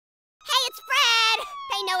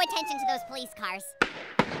no attention to those police cars.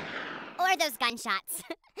 Or those gunshots.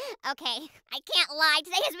 Okay, I can't lie.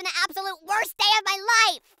 Today has been the absolute worst day of my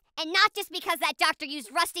life. And not just because that doctor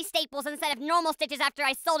used rusty staples instead of normal stitches after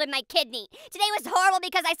I sold him my kidney. Today was horrible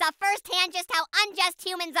because I saw firsthand just how unjust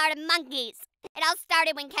humans are to monkeys. It all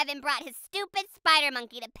started when Kevin brought his stupid spider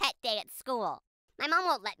monkey to pet day at school. My mom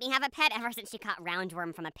won't let me have a pet ever since she caught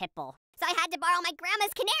roundworm from a pit bull. So I had to borrow my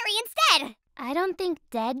grandma's canary instead. I don't think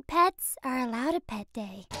dead pets are allowed at pet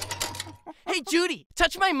day. Hey, Judy,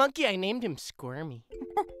 touch my monkey. I named him Squirmy.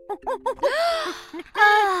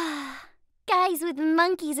 Guys with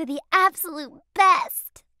monkeys are the absolute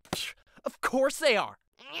best. Of course they are.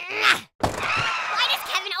 Why does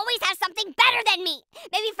Kevin always have something better than me?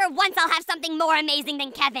 Maybe for once I'll have something more amazing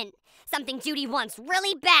than Kevin. Something Judy wants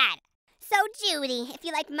really bad. So, Judy, if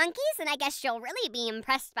you like monkeys, then I guess you'll really be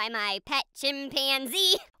impressed by my pet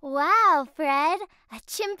chimpanzee. Wow, Fred, a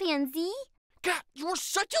chimpanzee? God, you're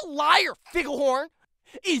such a liar, Figglehorn.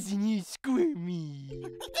 Isn't he squirmy?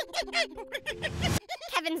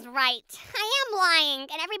 Kevin's right. I am lying,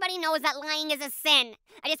 and everybody knows that lying is a sin.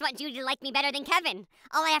 I just want Judy to like me better than Kevin.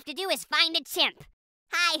 All I have to do is find a chimp.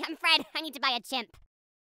 Hi, I'm Fred. I need to buy a chimp.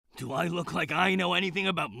 Do I look like I know anything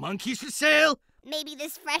about monkeys for sale? Maybe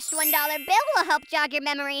this fresh $1 bill will help jog your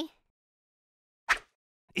memory.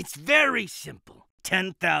 It's very simple.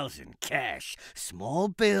 10,000 cash, small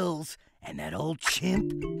bills, and that old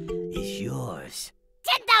chimp is yours.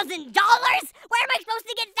 $10,000? Where am I supposed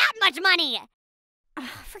to get that much money?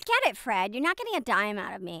 Forget it, Fred. You're not getting a dime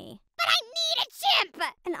out of me. But I need a chimp!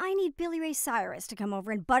 And I need Billy Ray Cyrus to come over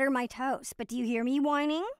and butter my toast. But do you hear me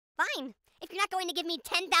whining? Fine. If you're not going to give me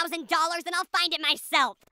 $10,000, then I'll find it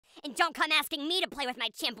myself. And don't come asking me to play with my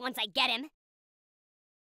chimp once I get him.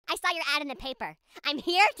 I saw your ad in the paper. I'm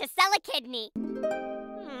here to sell a kidney.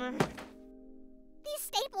 These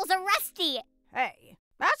staples are rusty. Hey,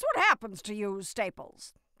 that's what happens to you,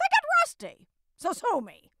 Staples. They get rusty. So sue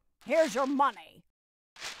me. Here's your money.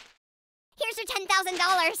 Here's your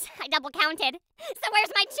 $10,000. I double counted. So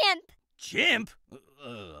where's my chimp? Chimp?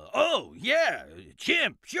 Oh, yeah,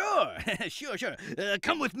 chimp, sure. Sure.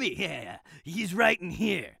 Come with me. Yeah, he's right in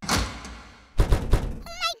here. My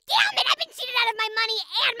damn it! I've been cheated out of my money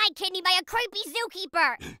and my kidney by a creepy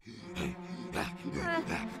zookeeper.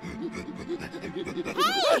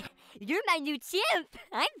 Hey! You're my new chimp.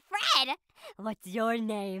 I'm Fred. What's your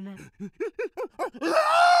name?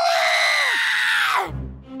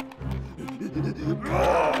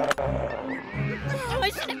 I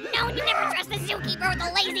should have known you never trust a zookeeper with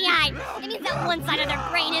a lazy eye. It means that one side of their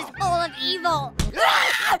brain is full of evil.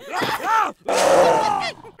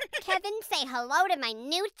 Kevin, say hello to my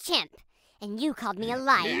new chimp. And you called me a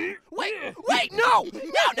liar. Wait, no! This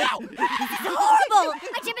is horrible!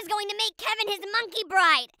 My chimp is going to make Kevin his monkey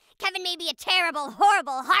bride. Kevin may be a terrible,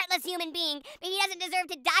 horrible, heartless human being, but he doesn't deserve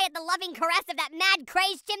to die at the loving caress of that mad,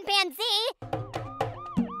 crazed chimpanzee.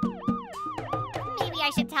 Maybe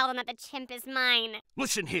I should tell them that the chimp is mine.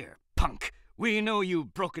 Listen here, punk. We know you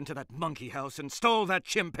broke into that monkey house and stole that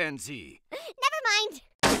chimpanzee. Never mind.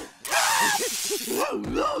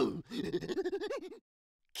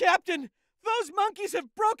 Captain, those monkeys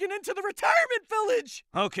have broken into the retirement village!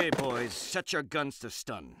 Okay, boys, set your guns to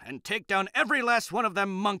stun and take down every last one of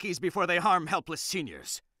them monkeys before they harm helpless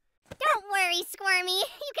seniors. Don't worry, Squirmy.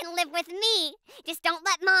 You can live with me. Just don't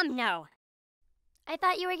let Mom know. I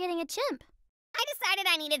thought you were getting a chimp. I decided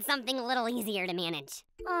I needed something a little easier to manage.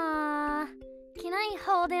 Aww. Can I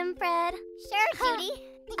hold him, Fred? Sure, Judy.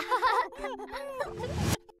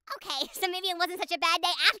 Okay, so maybe it wasn't such a bad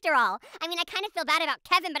day after all. I mean, I kind of feel bad about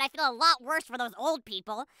Kevin, but I feel a lot worse for those old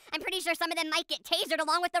people. I'm pretty sure some of them might get tasered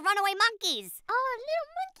along with the runaway monkeys. Oh, little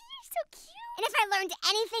monkey, you're so cute. And if I learned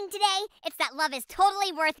anything today, it's that love is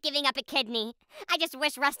totally worth giving up a kidney. I just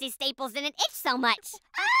wish Rusty Staples didn't itch so much.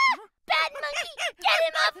 Bad monkey, get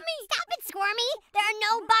him off me! Stop it, Squirmy! There are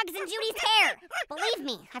no bugs in Judy's hair. Believe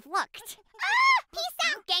me, I've looked. Peace